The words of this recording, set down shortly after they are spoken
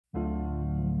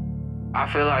I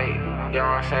feel like, you know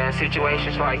what I'm saying,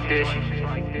 situations like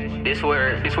this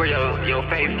where your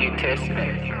faith get tested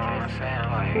at, you know what I'm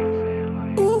saying? Like,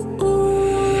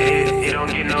 it don't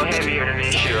get no heavier than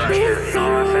this shit right here, you know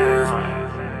what I'm saying?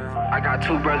 Like, I got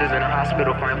two brothers in the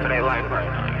hospital fighting for their life right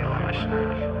now, you know what I'm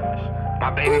saying?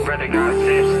 My baby brother got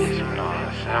sepsis, you know what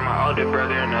I'm saying? My older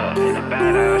brother in a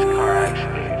badass car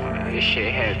accident. This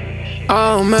shit heavy.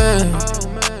 Oh man.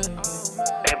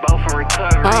 They both in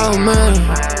recovery. Oh man.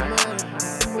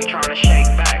 We tryna shake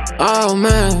back. Oh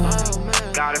man.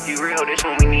 God, if you real, this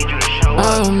when we need you to show up.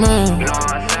 Oh man. You know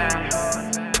what I'm saying?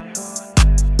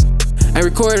 Ain't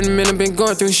recording a minute, been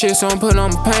going through shit, so I'm putting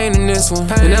on my pain in this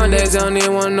one. And nowadays I don't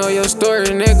even wanna know your story,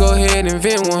 and then go ahead and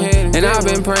invent one. And I've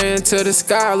been praying to the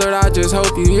sky, Lord, I just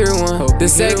hope you hear one. The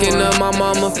second of my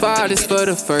mama filed is for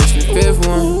the first and fifth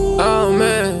one. Oh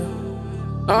man.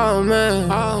 Oh man,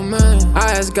 oh man.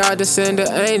 I asked God to send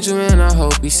an angel and I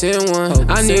hope he sent one.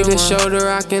 I need a shoulder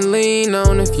I can lean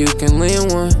on if you can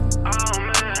lend one.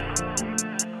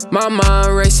 My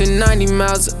mind racing 90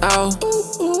 miles an hour.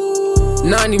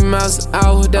 90 miles an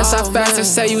hour, that's how fast they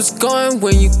say you was going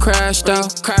when you crashed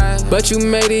out. But you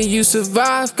made it, you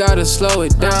survived, gotta slow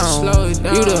it down.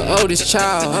 You the oldest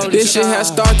child. This shit has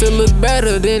started to look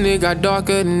better, then it got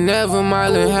darker than ever.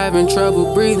 Marlon having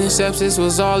trouble breathing, sepsis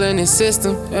was all in his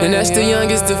system. And that's the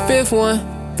youngest, the fifth one.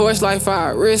 Force life, I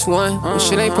risk one. This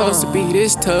shit ain't supposed to be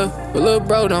this tough, but little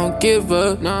bro don't give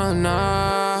up.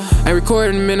 Nah. Ain't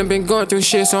recording a minute, been going through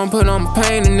shit, so I'm putting on my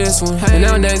pain in this one. And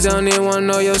nowadays I don't even wanna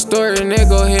know your story, and then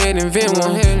go ahead and invent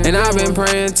one. And I've been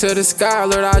praying to the sky,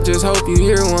 Lord, I just hope you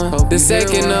hear one. The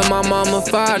second of my mama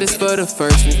filed is for the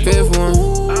first and fifth one.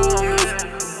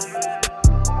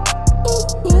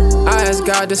 I asked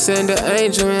God to send an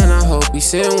angel, and I hope he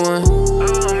sent one.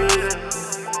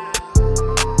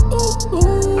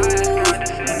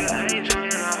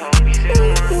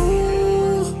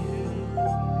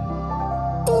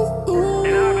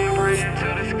 And I've been praying to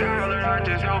the sky, Lord, I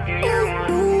just hope you hear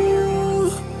one.